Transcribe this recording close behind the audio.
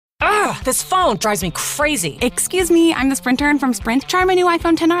Ugh, this phone drives me crazy. Excuse me, I'm the Sprint intern from Sprint. Try my new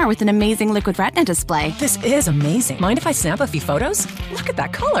iPhone XR with an amazing liquid retina display. This is amazing. Mind if I snap a few photos? Look at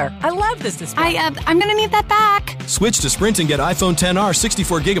that color. I love this display. I'm gonna need that back. Switch to Sprint and get iPhone XR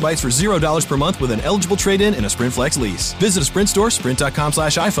 64 gigabytes for $0 per month with an eligible trade-in and a Sprint Flex lease. Visit a Sprint store,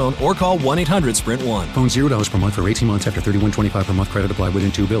 sprint.com/iPhone, or call 1-800-SPRINT1. Phone $0 per month for 18 months after $31.25 per month. Credit applied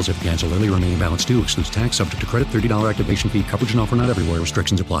within 2 bills. If cancel early, remaining balance due. Excludes tax. Subject to credit. $30 activation fee. Coverage and offer not everywhere.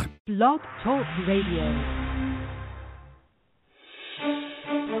 Restrictions apply. Blog Talk Radio.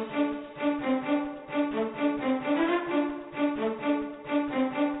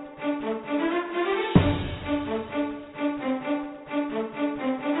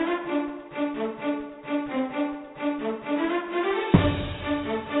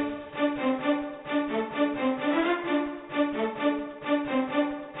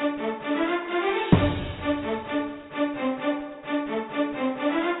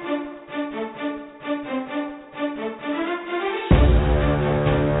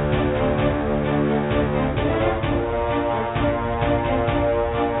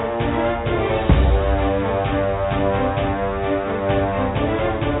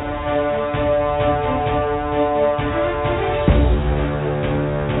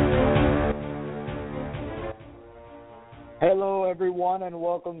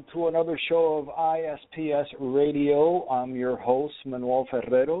 To another show of ISPS Radio. I'm your host, Manuel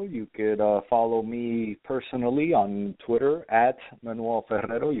Ferrero. You could follow me personally on Twitter at Manuel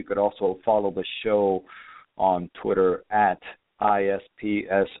Ferrero. You could also follow the show on Twitter at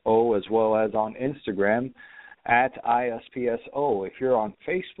ISPSO, as well as on Instagram at ISPSO. If you're on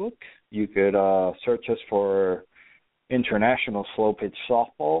Facebook, you could search us for International Slow Pitch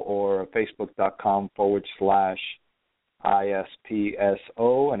Softball or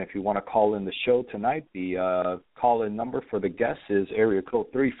facebook.com/ISPSO. And if you want to call in the show tonight, the call-in number for the guests is area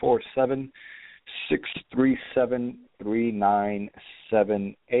code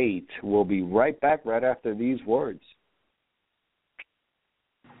 347-637-3978. We'll be right back right after these words.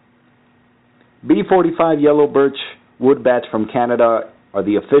 B45 Yellow Birch wood bats from Canada are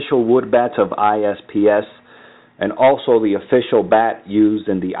the official wood bats of ISPS and also the official bat used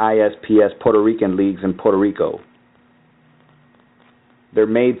in the ISPS Puerto Rican leagues in Puerto Rico. They're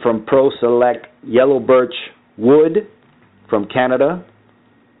made from Pro Select Yellow Birch wood from Canada.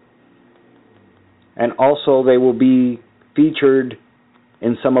 And also they will be featured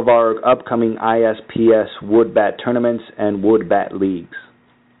in some of our upcoming ISPS wood bat tournaments and wood bat leagues.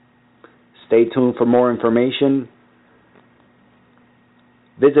 Stay tuned for more information.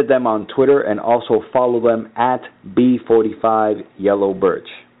 Visit them on Twitter and also follow them at B45 Yellow Birch.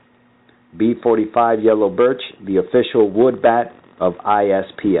 B45 Yellow Birch, the official wood bat of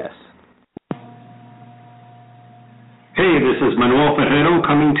ISPS. Hey, this is Manuel Ferrero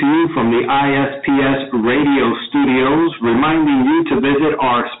coming to you from the ISPS radio studios, reminding you to visit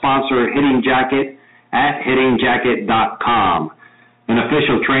our sponsor Hitting Jacket at hittingjacket.com, an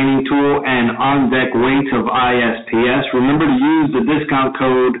official training tool and on-deck weights of ISPS. Remember to use the discount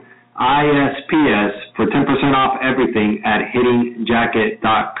code ISPS for 10% off everything at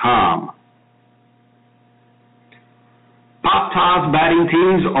hittingjacket.com. Pop Toss batting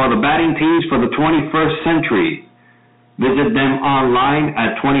tees are the batting tees for the 21st century. Visit them online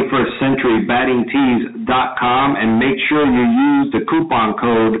at 21stcenturybattingtees.com and make sure you use the coupon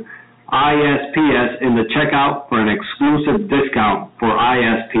code ISPS in the checkout for an exclusive discount for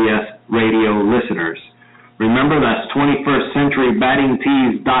ISPS radio listeners. Remember, that's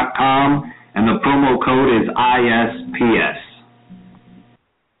 21stcenturybattingtees.com and the promo code is ISPS.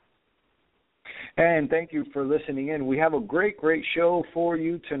 And thank you for listening in. We have a great show for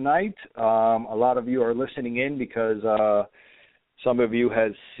you tonight. A lot of you are listening in because some of you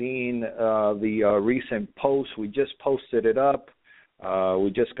have seen the recent post. We just posted it up.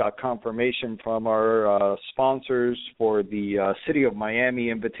 We just got confirmation from our sponsors for the City of Miami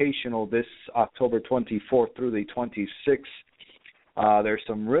Invitational this October 24th through the 26th. There's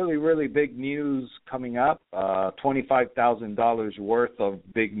some really big news coming up, $25,000 worth of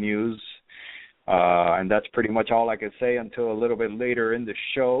big news. And that's pretty much all I can say until a little bit later in the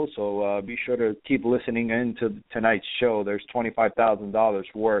show. So be sure to keep listening in to tonight's show. There's $25,000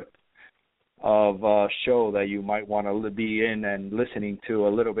 worth of show that you might want to be in and listening to a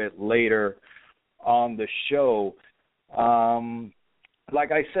little bit later on the show.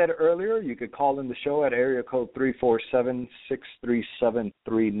 Like I said earlier, you could call in the show at area code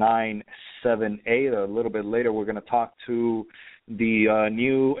 347-637-3978. A little bit later, we're going to talk to the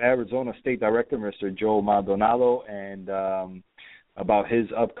new Arizona State Director, Mr. Joe Maldonado, and about his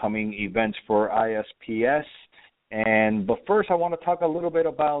upcoming events for ISPS. But first, I want to talk a little bit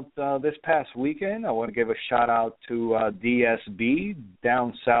about this past weekend. I want to give a shout-out to DSB,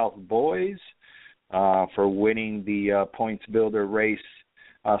 Down South Boys, for winning the Points Builder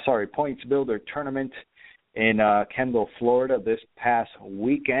tournament in Kendall, Florida this past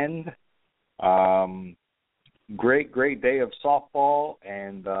weekend. Great day of softball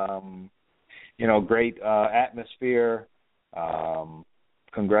and, great atmosphere.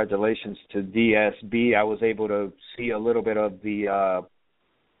 Congratulations to DSB. I was able to see a little bit of the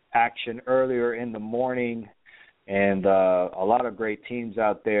action earlier in the morning, and a lot of great teams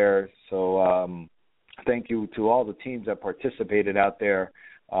out there. So thank you to all the teams that participated out there.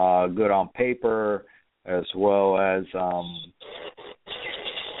 Good on paper, as well as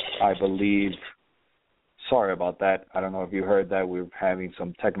I believe. Sorry about that. I don't know if you heard that. We're having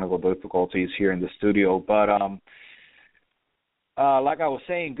some technical difficulties here in the studio. But like I was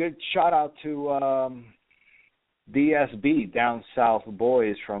saying, good shout out to DSB, Down South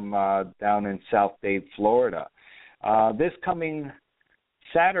Boys from down in South Dade, Florida. This coming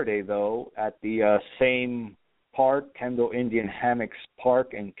Saturday, though, at the same park, Kendall Indian Hammocks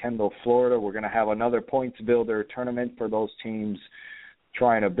Park in Kendall, Florida, we're going to have another Points Builder tournament for those teams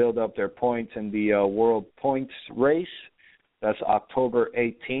trying to build up their points in the World Points Race. That's October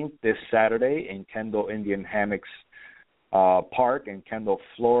 18th, this Saturday, in Kendall Indian Hammocks Park in Kendall,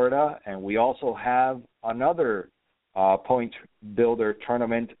 Florida. And we also have another Points Builder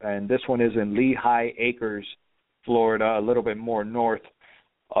tournament, and this one is in Lehigh Acres, Florida, a little bit more north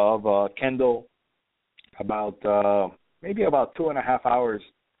of Kendall, maybe about 2.5 hours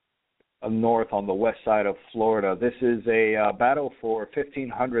north on the west side of Florida. This is a battle for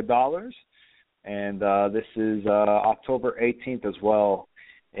 $1,500, and this is October 18th as well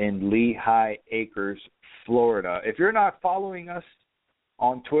in Lehigh Acres, Florida. If you're not following us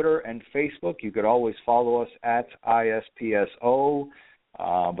on Twitter and Facebook, you could always follow us at ISPSO.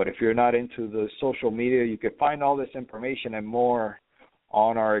 But if you're not into the social media, you can find all this information and more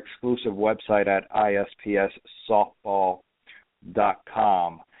on our exclusive website at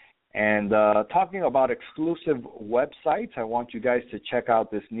ispssoftball.com. And talking about exclusive websites, I want you guys to check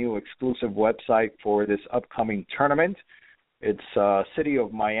out this new exclusive website for this upcoming tournament. It's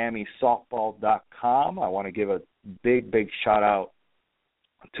cityofmiamisoftball.com. I want to give a big shout out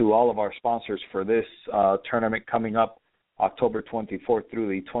to all of our sponsors for this tournament coming up October 24th through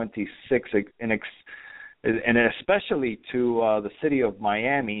the 26th, and especially to the city of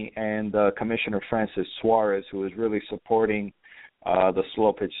Miami and Commissioner Francis Suarez, who is really supporting the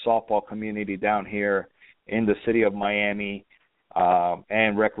slow pitch softball community down here in the city of Miami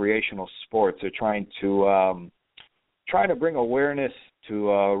and recreational sports. They're trying to bring awareness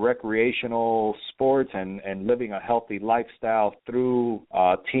to recreational sports and living a healthy lifestyle through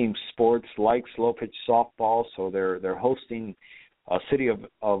team sports like slow pitch softball. So they're hosting a City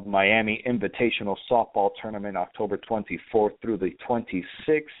of Miami Invitational Softball Tournament October 24th through the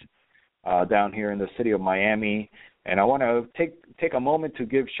 26th down here in the city of Miami. And I want to take a moment to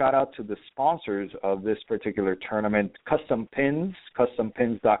give shout out to the sponsors of this particular tournament: Custom Pins,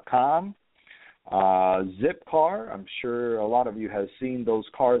 CustomPins.com, Zipcar. I'm sure a lot of you have seen those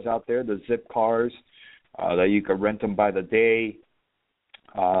cars out there, the Zip cars, that you can rent them by the day.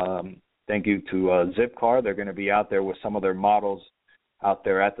 Thank you to Zipcar. They're going to be out there with some of their models out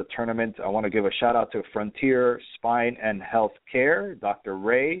there at the tournament. I want to give a shout out to Frontier Spine and Health Care, Dr.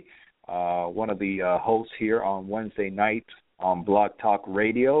 Ray, one of the hosts here on Wednesday night on Blog Talk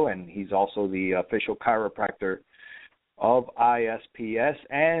Radio, and he's also the official chiropractor of ISPS,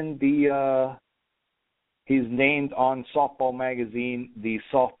 and he's named on Softball Magazine the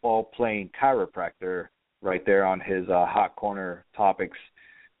softball playing chiropractor right there on his Hot Corner Topics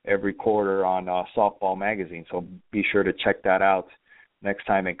every quarter on Softball Magazine. So be sure to check that out next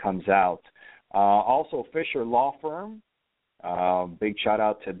time it comes out. Also, Fisher Law Firm. Big shout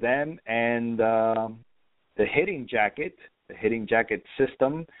out to them, and the Hitting Jacket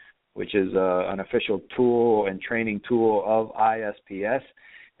system, which is an official tool and training tool of ISPS,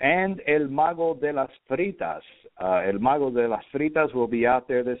 and El Mago de las Fritas. El Mago de las Fritas will be out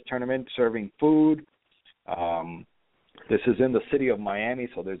there this tournament serving food. This is in the city of Miami,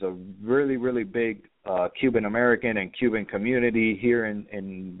 so there's a really big Cuban American and Cuban community here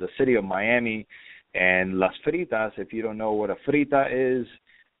in the city of Miami. And Las Fritas, if you don't know what a frita is,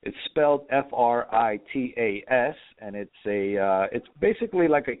 it's spelled Fritas, and it's basically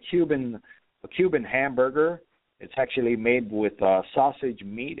like a Cuban hamburger. It's actually made with sausage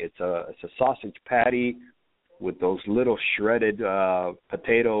meat. It's a sausage patty with those little shredded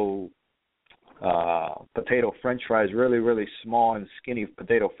potato French fries, really small and skinny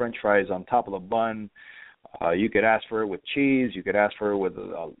potato French fries on top of the bun. You could ask for it with cheese. You could ask for it with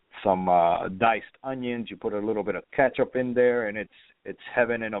some diced onions. You put a little bit of ketchup in there, and it's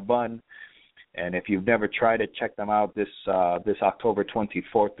heaven in a bun. And if you've never tried it, check them out this October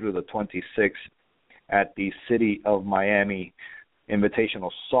 24th through the 26th at the City of Miami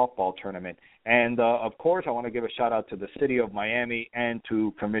Invitational Softball Tournament. And, of course, I want to give a shout-out to the City of Miami and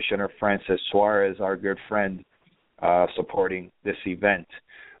to Commissioner Francis Suarez, our good friend, supporting this event.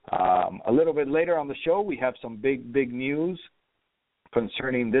 A little bit later on the show, we have some big news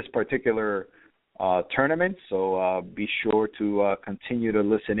concerning this particular tournament, so be sure to continue to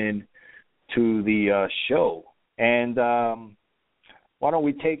listen in to the show. And why don't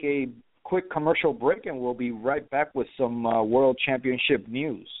we take a quick commercial break, and we'll be right back with some World Championship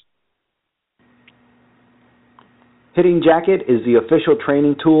news. Hitting Jacket is the official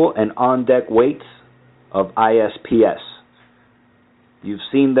training tool and on-deck weights of ISPS. You've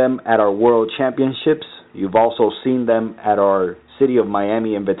seen them at our World Championships. You've also seen them at our City of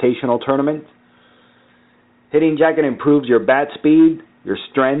Miami Invitational Tournament. Hitting Jacket improves your bat speed, your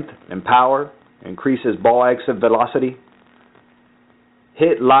strength and power, increases ball exit velocity.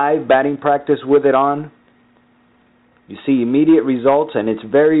 Hit live batting practice with it on. You see immediate results, and it's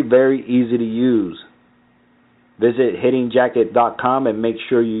very, very easy to use. Visit hittingjacket.com and make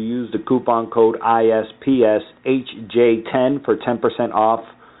sure you use the coupon code ISPSHJ10 for 10% off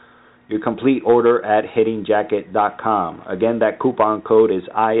your complete order at hittingjacket.com. Again, that coupon code is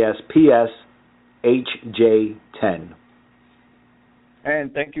ISPSHJ10.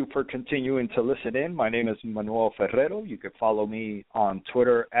 And thank you for continuing to listen in. My name is Manuel Ferrero. You can follow me on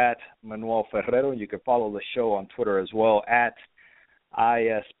Twitter at Manuel Ferrero. You can follow the show on Twitter as well at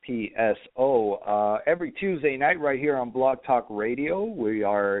ISPSO. Every Tuesday night right here on Blog Talk Radio. We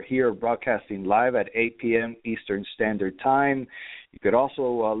are here broadcasting live at 8 p.m. Eastern Standard Time. You could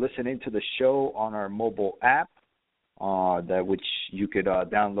also listen into the show on our mobile app, which you could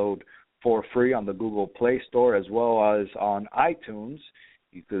download for free on the Google Play Store, as well as on iTunes.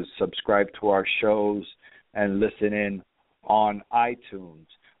 You could subscribe to our shows and listen in on iTunes.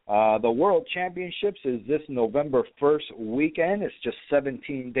 The World Championships is this November 1st weekend. It's just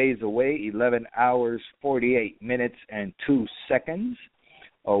 17 days away, 11 hours, 48 minutes, and 2 seconds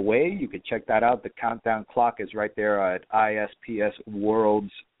away. You can check that out. The countdown clock is right there at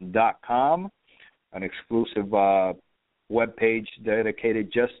ISPSworlds.com, an exclusive web page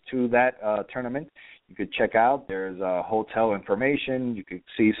dedicated just to that tournament. You could check out. There's hotel information. You could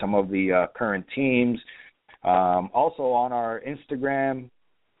see some of the current teams. Also on our Instagram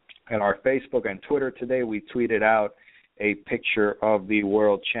and our Facebook and Twitter today, we tweeted out a picture of the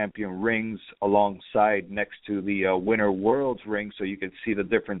World Champion rings alongside next to the Winter Worlds ring, so you could see the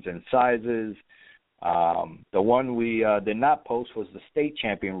difference in sizes. The one we did not post was the State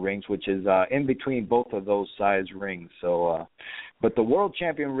Champion rings, which is in between both of those size rings. So, but the World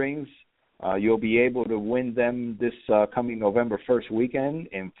Champion rings, you'll be able to win them this coming November 1st weekend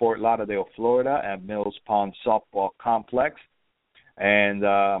in Fort Lauderdale, Florida, at Mills Pond Softball Complex. And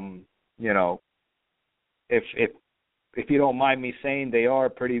you know, if you don't mind me saying, they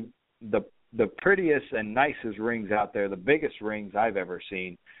are the prettiest and nicest rings out there, the biggest rings I've ever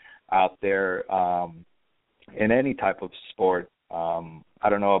seen out there in any type of sport. I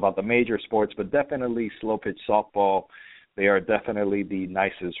don't know about the major sports, but definitely slow pitch softball, they are definitely the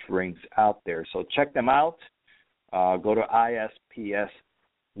nicest rings out there. So check them out. Go to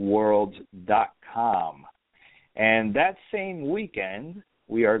ISPSworlds.com. And that same weekend,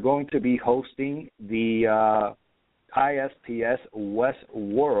 we are going to be hosting the ISPS West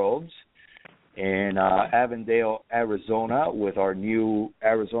Worlds in Avondale, Arizona, with our new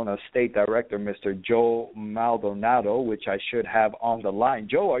Arizona State Director, Mr. Joe Maldonado, which I should have on the line.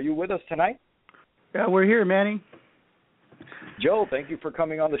 Joe, are you with us tonight? Yeah, we're here, Manny. Joe, thank you for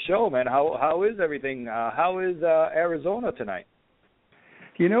coming on the show, man. How is everything? How is Arizona tonight?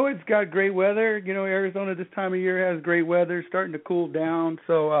 You know, it's got great weather. You know, Arizona this time of year has great weather, starting to cool down.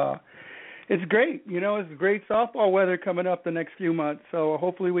 So it's great. You know, it's great softball weather coming up the next few months. So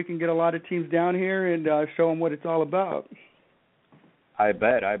hopefully we can get a lot of teams down here and show them what it's all about. I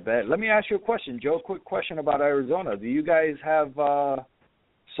bet. Let me ask you a question, Joe. Quick question about Arizona. Do you guys have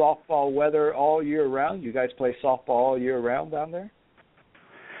softball weather all year round? You guys play softball all year round down there?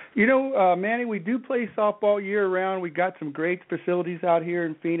 You know, Manny, we do play softball year-round. We got some great facilities out here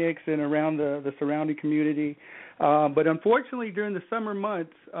in Phoenix and around the surrounding community. But unfortunately, during the summer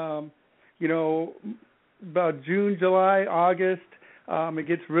months, you know, about June, July, August, it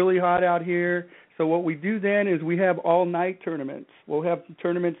gets really hot out here. So what we do then is we have all-night tournaments. We'll have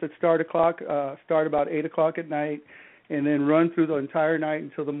tournaments that start about 8 o'clock at night and then run through the entire night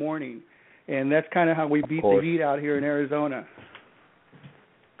until the morning. and that's kind of how we beat the heat out here in Arizona.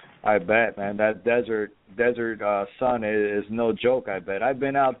 I bet, man. That desert sun is no joke. I bet. I've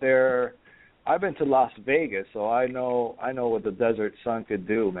been out there. I've been to Las Vegas, so I know what the desert sun could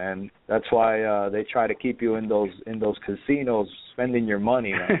do, man. That's why they try to keep you in those casinos spending your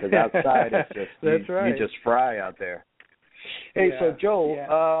money, man. Because outside it's just you just fry out there. Hey, so Joe,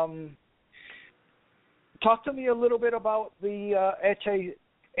 talk to me a little bit about the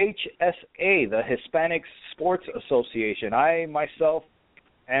HSA, the Hispanic Sports Association. I myself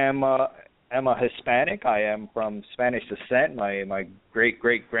am a Hispanic. I am from Spanish descent. My great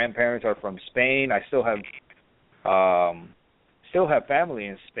grandparents are from Spain. I still have family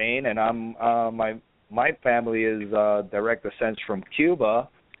in Spain, and my family is direct descent from Cuba.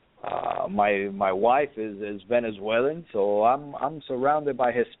 My wife is Venezuelan, so I'm surrounded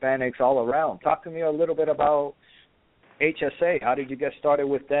by Hispanics all around. Talk to me a little bit about HSA. How did you get started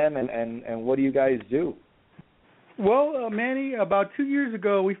with them, and what do you guys do? Well, Manny, about 2 years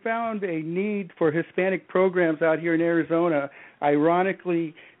ago, we found a need for Hispanic programs out here in Arizona.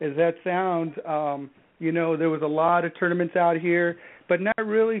 Ironically, as that sounds, there was a lot of tournaments out here, but not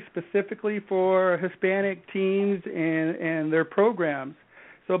really specifically for Hispanic teams and their programs.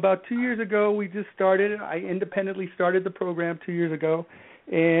 So about 2 years ago, we just started. I independently started the program 2 years ago,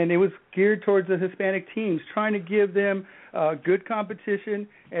 and it was geared towards the Hispanic teams, trying to give them good competition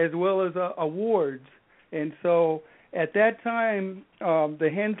as well as awards. And so at that time, the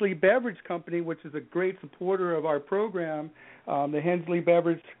Hensley Beverage Company, which is a great supporter of our program, the Hensley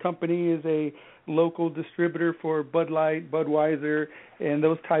Beverage Company is a local distributor for Bud Light, Budweiser, and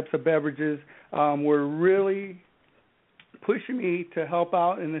those types of beverages, were really pushing me to help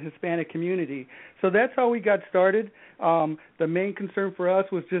out in the Hispanic community. So that's how we got started. The main concern for us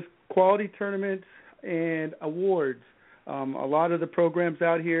was just quality tournaments and awards. A lot of the programs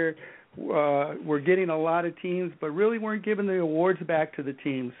out here were getting a lot of teams, but really weren't giving the awards back to the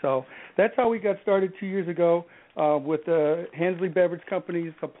teams. So that's how we got started 2 years ago with the Hensley Beverage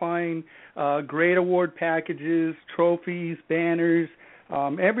Company supplying great award packages, trophies, banners,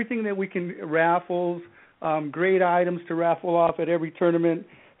 everything that we can, raffles, great items to raffle off at every tournament.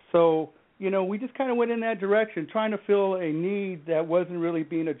 So, we just kind of went in that direction, trying to fill a need that wasn't really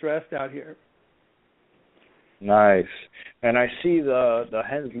being addressed out here. Nice. And I see the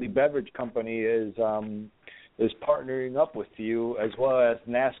Hensley Beverage Company is partnering up with you, as well as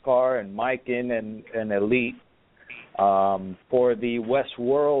NASCAR and Miken and Elite, for the West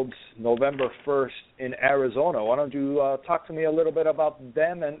Worlds November 1st in Arizona. Why don't you talk to me a little bit about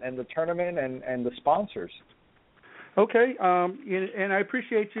them and the tournament and the sponsors? Okay, and I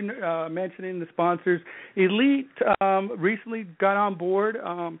appreciate you mentioning the sponsors. Elite recently got on board.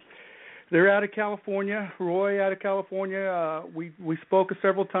 They're out of California. Roy out of California. We spoke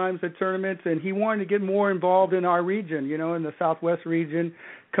several times at tournaments, and he wanted to get more involved in our region, in the Southwest region,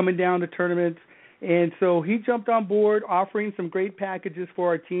 coming down to tournaments. And so he jumped on board, offering some great packages for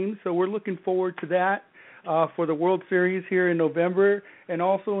our team. So we're looking forward to that for the World Series here in November and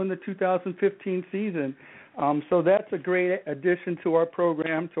also in the 2015 season. So that's a great addition to our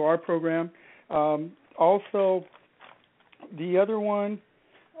program. Also, the other one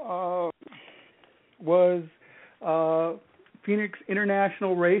was Phoenix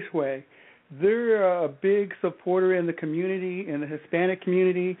International Raceway. They're a big supporter in the community, in the Hispanic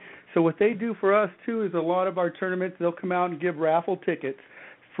community. So what they do for us, too, is a lot of our tournaments, they'll come out and give raffle tickets,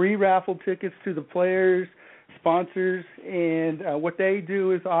 free raffle tickets to the players, sponsors, and what they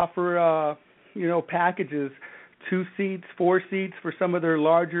do is offer, packages, 2 seats, 4 seats for some of their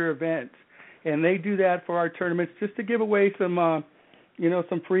larger events. And they do that for our tournaments just to give away some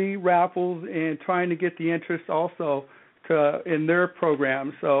some free raffles and trying to get the interest also in their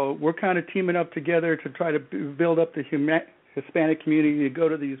program. So we're kind of teaming up together to try to build up the Hispanic community to go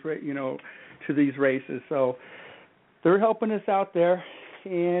to these, to these races. So they're helping us out there.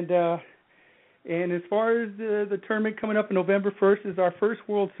 And as far as the tournament coming up on November 1st is our first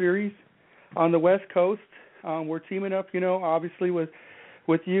World Series on the West Coast. We're teaming up, obviously with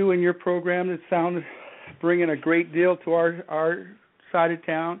you and your program that sounds bringing a great deal to our side of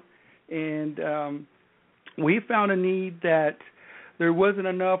town. And we found a need that there wasn't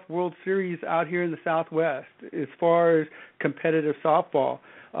enough World Series out here in the Southwest as far as competitive softball.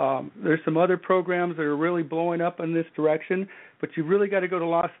 There's some other programs that are really blowing up in this direction, but you really got to go to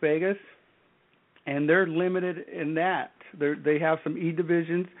Las Vegas, and they're limited in that. They have some E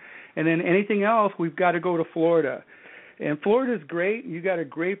divisions, and then anything else, we've got to go to Florida. And Florida's great. You got a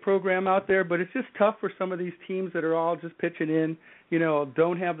great program out there, but it's just tough for some of these teams that are all just pitching in,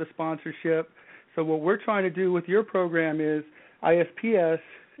 don't have the sponsorship. So what we're trying to do with your program is ISPS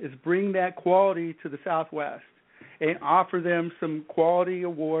is bring that quality to the Southwest and offer them some quality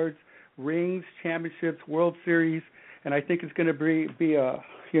awards, rings, championships, World Series, and I think it's going to be a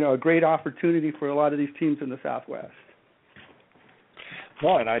great opportunity for a lot of these teams in the Southwest.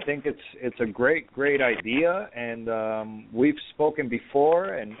 No, and I think it's a great idea, and we've spoken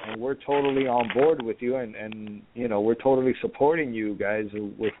before, and we're totally on board with you, and we're totally supporting you guys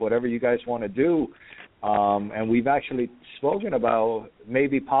with whatever you guys want to do, and we've actually spoken about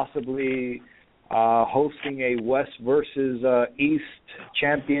maybe possibly hosting a West versus East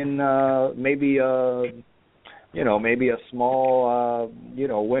champion, maybe a small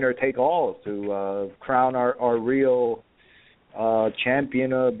winner take all to crown our real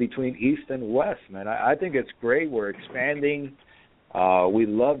champion between East and West, man. I think it's great. We're expanding. We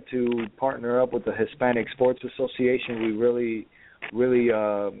love to partner up with the Hispanic Sports Association. We really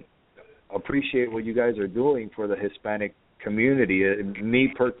appreciate what you guys are doing for the Hispanic community.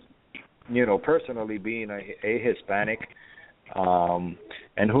 Personally being a Hispanic,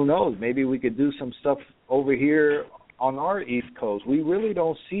 and who knows, maybe we could do some stuff over here on our East Coast. We really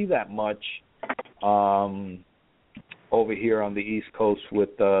don't see that much over here on the East Coast with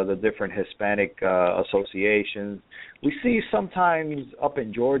the different Hispanic associations. We see sometimes up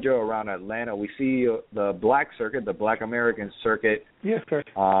in Georgia, around Atlanta, we see the Black Circuit, the Black American Circuit. Yes, sir.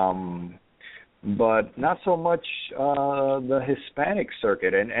 But not so much the Hispanic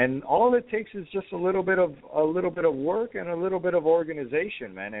circuit, and all it takes is just a little bit of work and a little bit of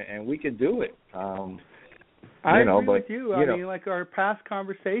organization, man, and we can do it. I agree with you. I mean, like our past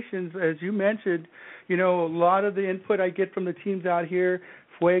conversations, as you mentioned, a lot of the input I get from the teams out here,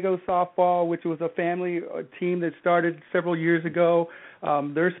 Fuego Softball, which was a family team that started several years ago,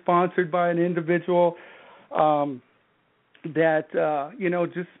 they're sponsored by an individual that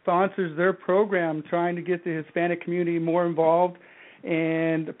just sponsors their program, trying to get the Hispanic community more involved.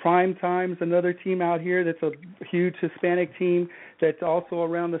 And Prime Time's another team out here that's a huge Hispanic team that's also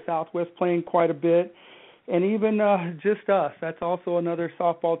around the Southwest playing quite a bit. And even Just Us, that's also another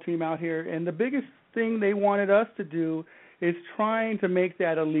softball team out here. And the biggest thing they wanted us to do is trying to make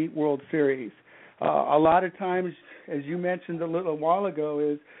that Elite World Series. A lot of times, as you mentioned a little while ago,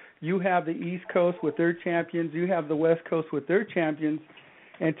 is you have the East Coast with their champions, you have the West Coast with their champions,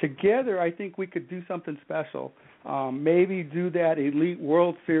 and together I think we could do something special. Maybe do that Elite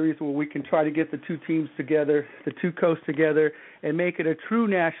World Series where we can try to get the two teams together, the two coasts together, and make it a true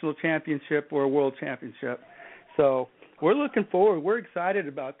national championship or a world championship. So we're looking forward. We're excited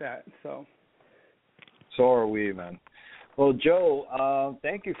about that. So are we, man. Well, Joe,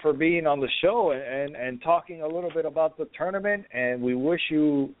 thank you for being on the show and talking a little bit about the tournament, and we wish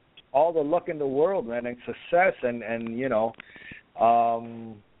you all the luck in the world, man, and success. And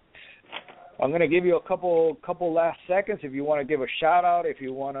I'm going to give you a couple last seconds if you want to give a shout-out, if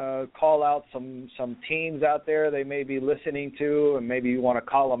you want to call out some teams out there they may be listening to, and maybe you want to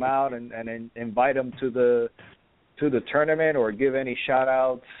call them out and invite them to the tournament or give any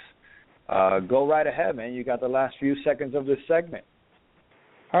shout-outs. Go right ahead, man. You got the last few seconds of this segment.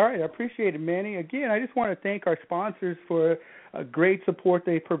 All right. I appreciate it, Manny. Again, I just want to thank our sponsors for great support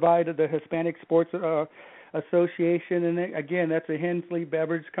they provided the Hispanic Sports Association. And again, that's a Hensley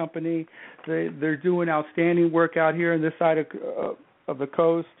Beverage Company. They're doing outstanding work out here on this side of the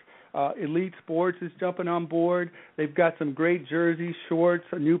coast. Elite Sports is jumping on board. They've got some great jerseys, shorts,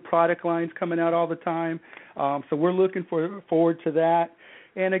 new product lines coming out all the time. So we're looking forward to that.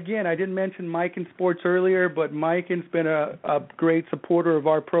 And again, I didn't mention Mikan Sports earlier, but Mikan's been a great supporter of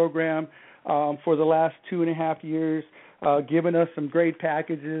our program for the last 2.5 years, giving us some great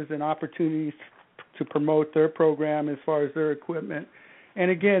packages and opportunities to promote their program as far as their equipment.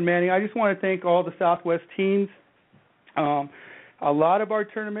 And again, Manny, I just want to thank all the Southwest teams. A lot of our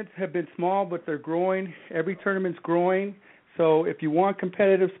tournaments have been small, but they're growing. Every tournament's growing. So if you want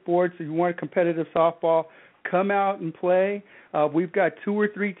competitive sports, if you want competitive softball, come out and play. We've got 2 or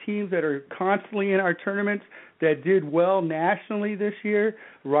 3 teams that are constantly in our tournaments that did well nationally this year.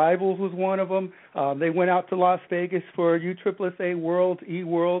 Rivals was one of them. They went out to Las Vegas for USSSA Worlds,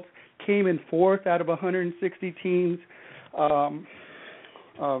 E-Worlds, came in 4th out of 160 teams.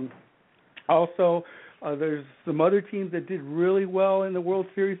 Also, there's some other teams that did really well in the World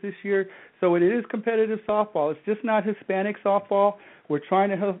Series this year. So it is competitive softball. It's just not Hispanic softball. We're trying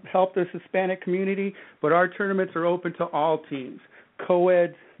to help this Hispanic community, but our tournaments are open to all teams,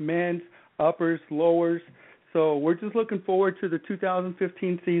 co-eds, men's, uppers, lowers. So we're just looking forward to the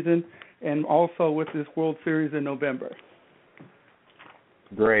 2015 season and also with this World Series in November.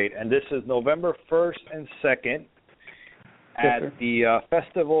 Great. And this is November 1st and 2nd. at the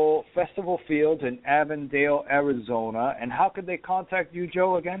Festival Fields in Avondale, Arizona. And how could they contact you,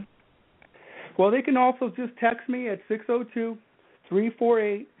 Joe, again? Well, they can also just text me at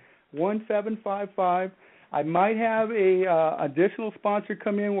 602-348-1755. I might have a additional sponsor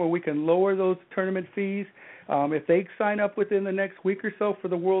come in where we can lower those tournament fees if they sign up within the next week or so for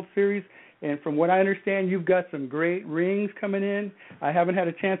the World Series. And from what I understand, you've got some great rings coming in. I haven't had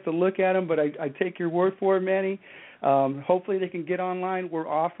a chance to look at them, but I take your word for it, Manny. Hopefully they can get online. We're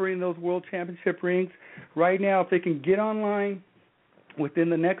offering those World Championship rings. Right now, if they can get online within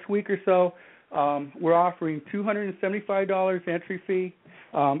the next week or so, we're offering $275 entry fee.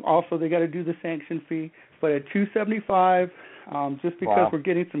 Also, they got to do the sanction fee. But at $275, just because we're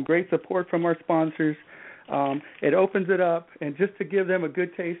getting some great support from our sponsors, it opens it up, and just to give them a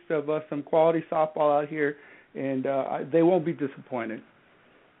good taste of some quality softball out here, and they won't be disappointed.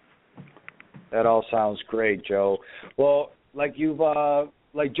 That all sounds great, Joe. Well, like Joe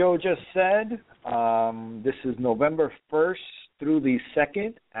just said, this is November 1st through the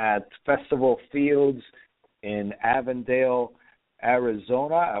 2nd at Festival Fields in Avondale,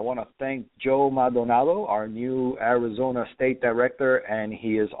 Arizona. I want to thank Joe Maldonado, our new Arizona State Director, and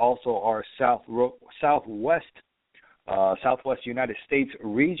he is also our Southwest United States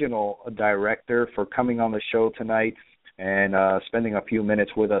Regional Director, for coming on the show tonight and spending a few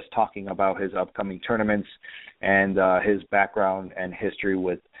minutes with us talking about his upcoming tournaments and his background and history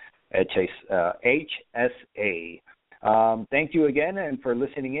with HSA. Thank you again, and for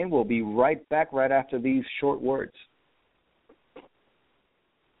listening in. We'll be right back right after these short words.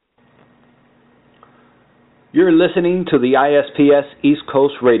 You're listening to the ISPS East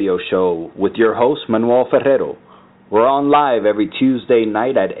Coast Radio Show with your host, Manuel Ferrero. We're on live every Tuesday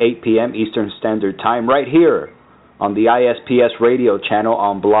night at 8 p.m. Eastern Standard Time right here on the ISPS radio channel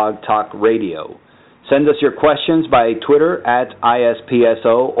on Blog Talk Radio. Send us your questions by Twitter at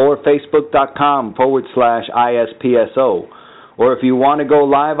ISPSO or Facebook.com/ISPSO. Or if you want to go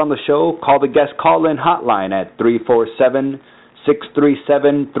live on the show, call the guest call-in hotline at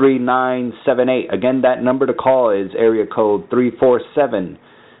 347-637-3978. Again, that number to call is area code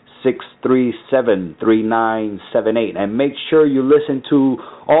 347-637-3978. And make sure you listen to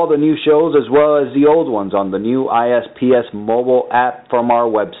all the new shows as well as the old ones on the new ISPS mobile app from our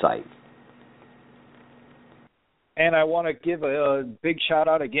website. And I want to give a big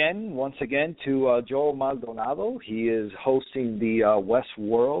shout-out once again, to Joe Maldonado. He is hosting the West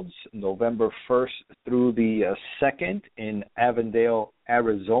Worlds November 1st through the 2nd in Avondale,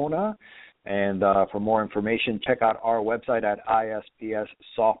 Arizona. And for more information, check out our website at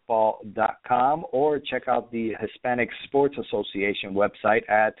ispssoftball.com or check out the Hispanic Sports Association website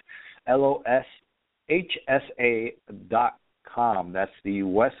at loshsa.com. That's the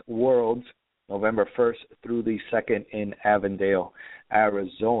West Worlds November 1st through the 2nd in Avondale,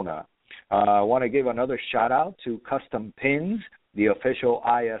 Arizona. I want to give another shout-out to Custom Pins, the official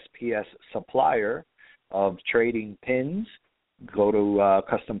ISPS supplier of trading pins. Go to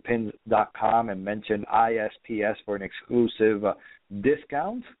custompins.com and mention ISPS for an exclusive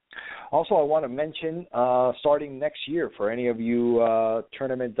discount. Also, I want to mention, starting next year, for any of you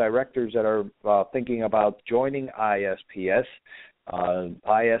tournament directors that are thinking about joining ISPS,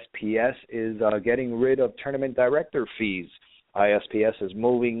 ISPS is getting rid of tournament director fees. ISPS is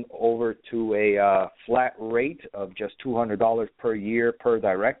moving over to a flat rate of just $200 per year per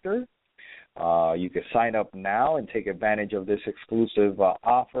director. You can sign up now and take advantage of this exclusive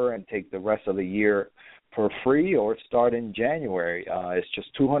offer and take the rest of the year for free, or start in January. It's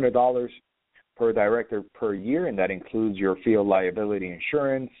just $200 per director per year, and that includes your field liability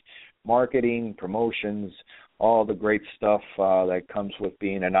insurance, marketing, promotions, all the great stuff that comes with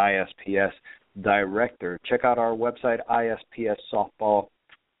being an ISPS director. Check out our website,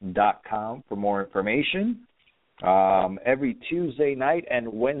 ispssoftball.com, for more information. Every Tuesday night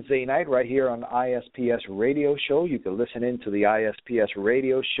and Wednesday night right here on ISPS Radio Show, you can listen in to the ISPS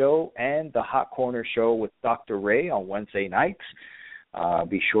Radio Show and the Hot Corner Show with Dr. Ray on Wednesday nights.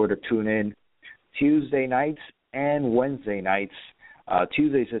 Be sure to tune in Tuesday nights and Wednesday nights.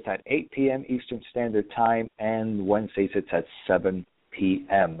 Tuesdays it's at 8 p.m. Eastern Standard Time, and Wednesdays it's at 7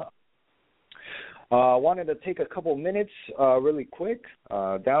 p.m. I wanted to take a couple minutes really quick.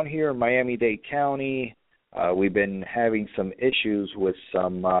 Down here in Miami-Dade County, we've been having some issues with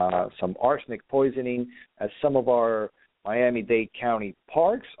some arsenic poisoning at some of our Miami-Dade County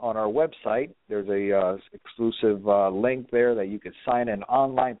parks. On our website, there's a exclusive link there that you can sign an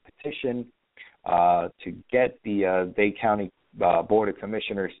online petition to get the Dade County Board of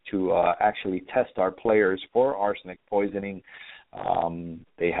Commissioners to actually test our players for arsenic poisoning.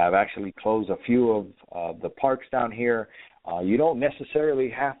 They have actually closed a few of the parks down here. You don't necessarily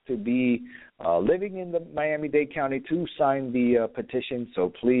have to be living in the Miami-Dade County to sign the petition,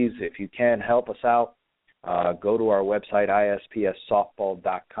 so please, if you can, help us out. Go to our website,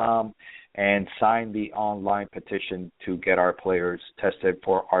 ispssoftball.com, and sign the online petition to get our players tested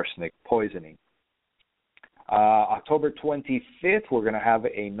for arsenic poisoning. October 25th, we're going to have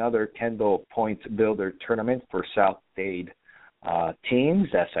another Kendall Points Builder tournament for South Dade teams.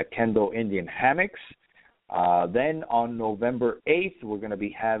 That's at Kendall Indian Hammocks. Then on November 8th, we're going to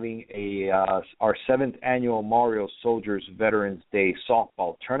be having our 7th annual Memorial Soldiers Veterans Day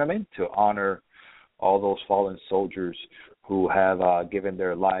softball tournament to honor all those fallen soldiers who have given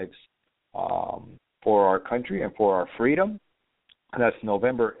their lives for our country and for our freedom. That's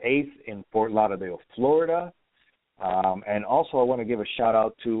November 8th in Fort Lauderdale, Florida. And also I want to give a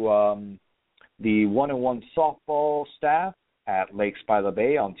shout-out to the 1-on-1 softball staff at Lakes by the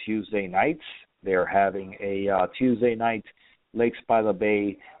Bay on Tuesday nights. They're having a Tuesday night Lakes by the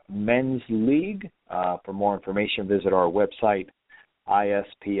Bay Men's League. For more information, visit our website,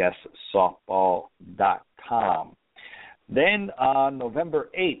 ispssoftball.com. Then on November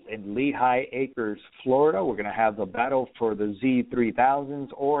 8th in Lehigh Acres, Florida, we're going to have the battle for the Z3000s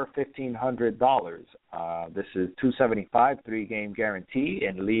or $1,500. This is $275, 3-game guarantee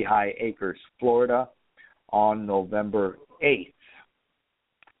in Lehigh Acres, Florida on November 8th.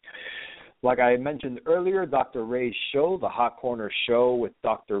 Like I mentioned earlier, Dr. Ray's show, the Hot Corner Show with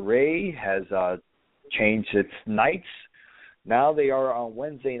Dr. Ray, has changed its nights. Now they are on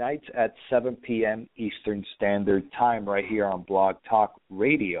Wednesday nights at 7 p.m. Eastern Standard Time right here on Blog Talk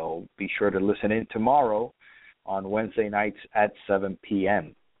Radio. Be sure to listen in tomorrow on Wednesday nights at 7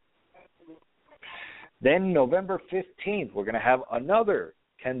 p.m. Then November 15th, we're going to have another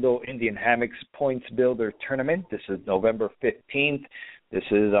Kendall Indian Hammocks Points Builder Tournament. This is November 15th. This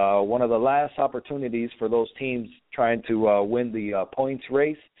is one of the last opportunities for those teams trying to win the points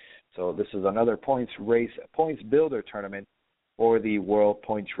race. So this is another points builder tournament for the World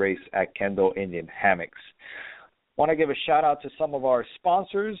Points Race at Kendall Indian Hammocks. Want to give a shout out to some of our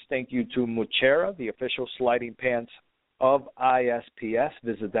sponsors. Thank you to Muchera, the official sliding pants of ISPS.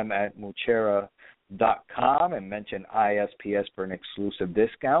 Visit them at muchera.com and mention ISPS for an exclusive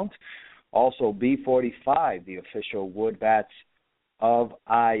discount. Also B45, the official wood bats of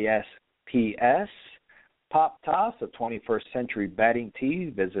ISPS. Pop Toss, the 21st Century Batting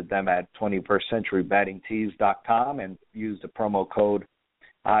Tees. Visit them at 21stcenturybattingtees.com and use the promo code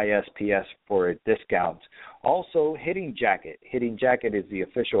ISPS for a discount. Also, Hitting Jacket. Hitting Jacket is the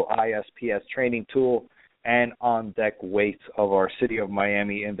official ISPS training tool and on-deck weights of our City of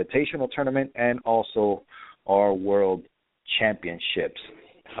Miami Invitational Tournament and also our World Championships.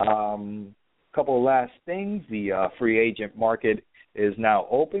 Couple of last things. The free agent market is now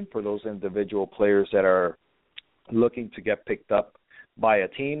open for those individual players that are looking to get picked up by a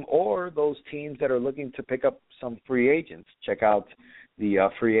team or those teams that are looking to pick up some free agents. Check out the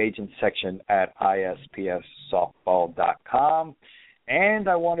free agent section at ispssoftball.com. And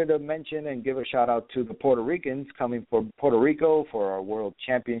I wanted to mention and give a shout-out to the Puerto Ricans coming for Puerto Rico for our World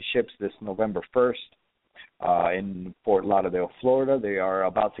Championships this November 1st in Fort Lauderdale, Florida. They are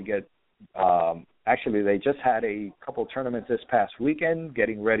about to get actually, they just had a couple tournaments this past weekend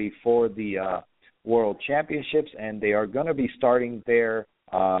getting ready for the World Championships, and they are going to be starting their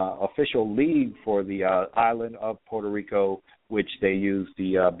official league for the island of Puerto Rico, which they use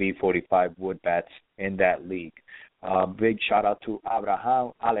the B45 wood bats in that league. Big shout-out to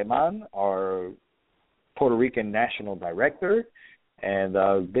Abraham Aleman, our Puerto Rican National Director, and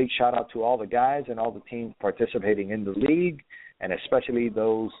big shout-out to all the guys and all the teams participating in the league, and especially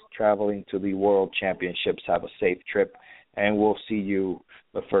those traveling to the World Championships. Have a safe trip, and we'll see you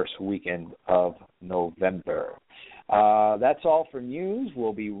the first weekend of November. That's all for news.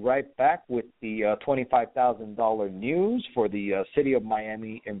 We'll be right back with the $25,000 news for the City of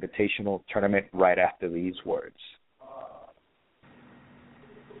Miami Invitational Tournament right after these words.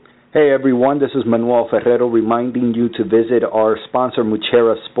 Hey everyone, this is Manuel Ferrero reminding you to visit our sponsor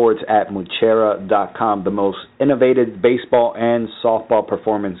Muchera Sports at Muchera.com, the most innovative baseball and softball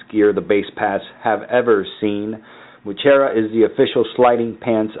performance gear the Base Pass have ever seen. Muchera is the official sliding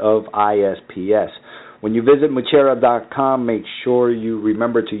pants of ISPS. When you visit Muchera.com, make sure you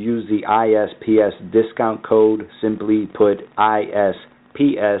remember to use the ISPS discount code, simply put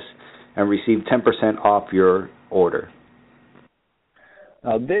ISPS, and receive 10% off your order.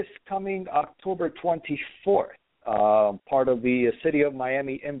 Now, this coming October 24th, part of the City of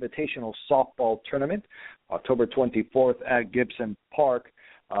Miami Invitational Softball Tournament, October 24th at Gibson Park.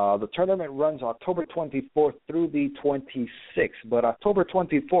 The tournament runs October 24th through the 26th, but October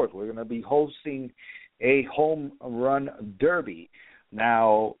 24th, we're going to be hosting a home run derby.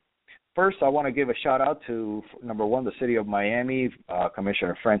 Now, first, I want to give a shout-out to, number one, the city of Miami,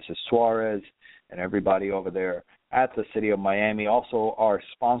 Commissioner Francis Suarez, and everybody over there at the city of Miami. Also, our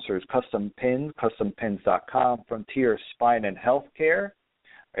sponsors, Custom Pins, CustomPins.com, Frontier Spine and Healthcare,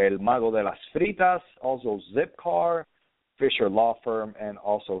 El Mago de las Fritas, also Zipcar, Fisher Law Firm, and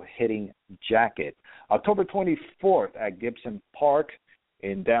also Hitting Jacket. October 24th at Gibson Park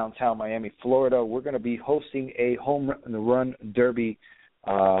in downtown Miami, Florida, we're going to be hosting a home run derby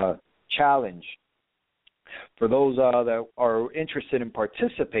challenge. For those that are interested in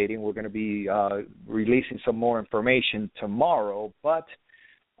participating, we're going to be releasing some more information tomorrow, but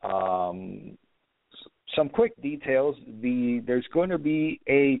some quick details. There's going to be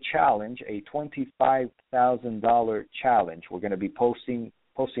a challenge, a $25,000 challenge. We're going to be posting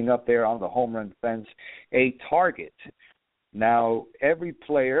up there on the home run fence a target. Now, every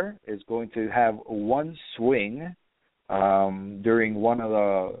player is going to have one swing during one of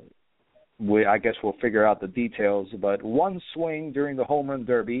the, I guess we'll figure out the details, but one swing during the home run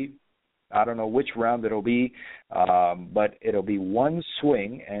derby. I don't know which round it'll be, but it'll be one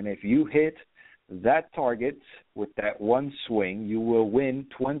swing, and if you hit that target with that one swing, you will win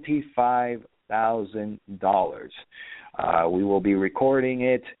 $25,000. We will be recording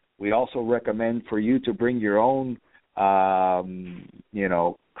it. We also recommend for you to bring your own,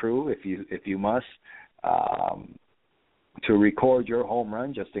 crew if you must, to record your home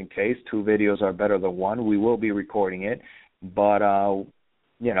run just in case. 2 videos are better than 1. We will be recording it, but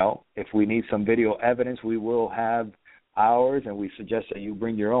if we need some video evidence, we will have ours, and we suggest that you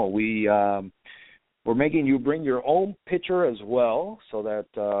bring your own. We're making you bring your own pitcher as well, so that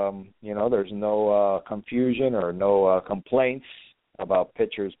there's no confusion or no complaints about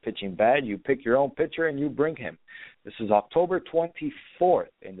pitchers pitching bad. You pick your own pitcher and you bring him. This is October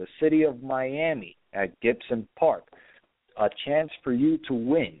 24th in the city of Miami at Gibson Park. A chance for you to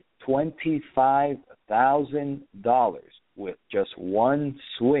win $25,000 with just one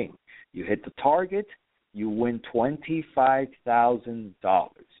swing. You hit the target, you win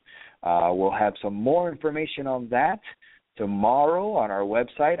 $25,000. We'll have some more information on that tomorrow on our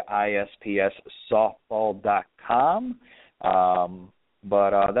website, ispssoftball.com.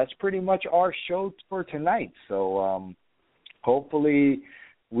 But that's pretty much our show for tonight. So hopefully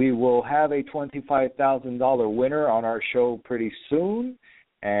we will have a $25,000 winner on our show pretty soon.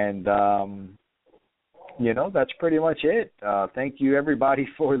 And, that's pretty much it. Thank you, everybody,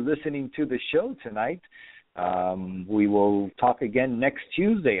 for listening to the show tonight. We will talk again next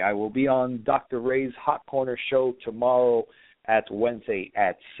Tuesday. I will be on Dr. Ray's Hot Corner show tomorrow Wednesday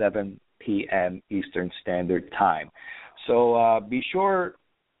at 7 p.m. Eastern Standard Time. So be sure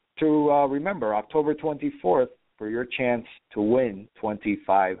to remember October 24th for your chance to win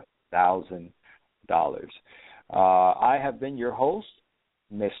 $25,000. I have been your host,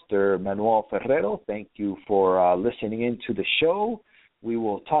 Mr. Manuel Ferrero. Thank you for listening in to the show. We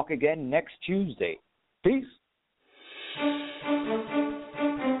will talk again next Tuesday. Peace.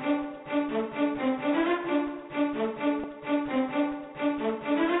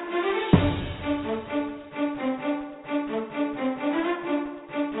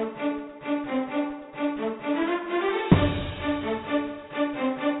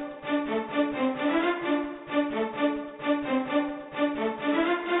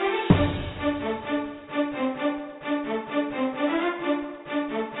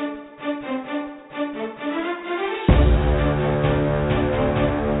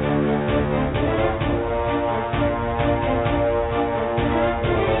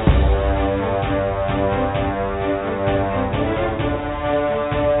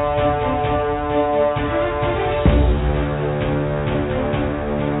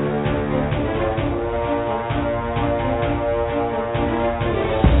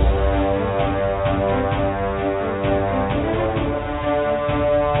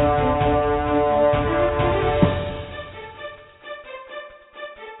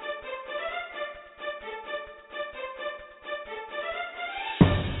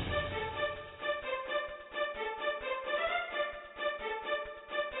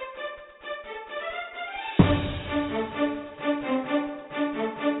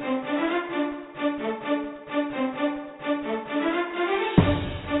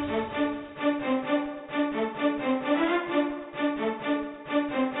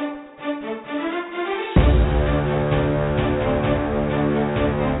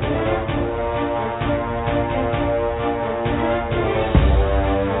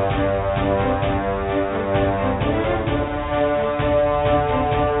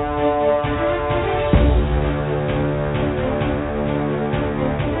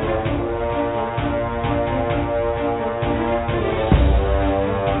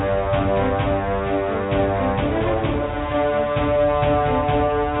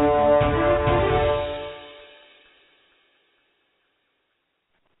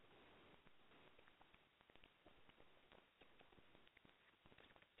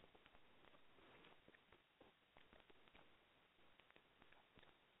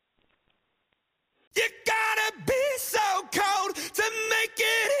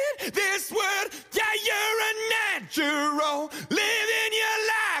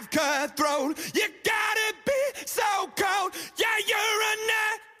 cutthroat. You gotta be so cold. Yeah, you're a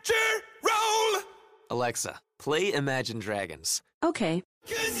natural. Alexa, play Imagine Dragons. Okay.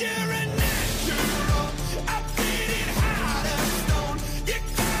 'Cause you're a natural. I'm feeling hot as stone. You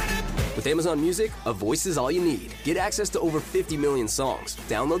gotta. With Amazon Music, a voice is all you need. Get access to over 50 million songs.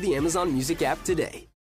 Download the Amazon Music app today.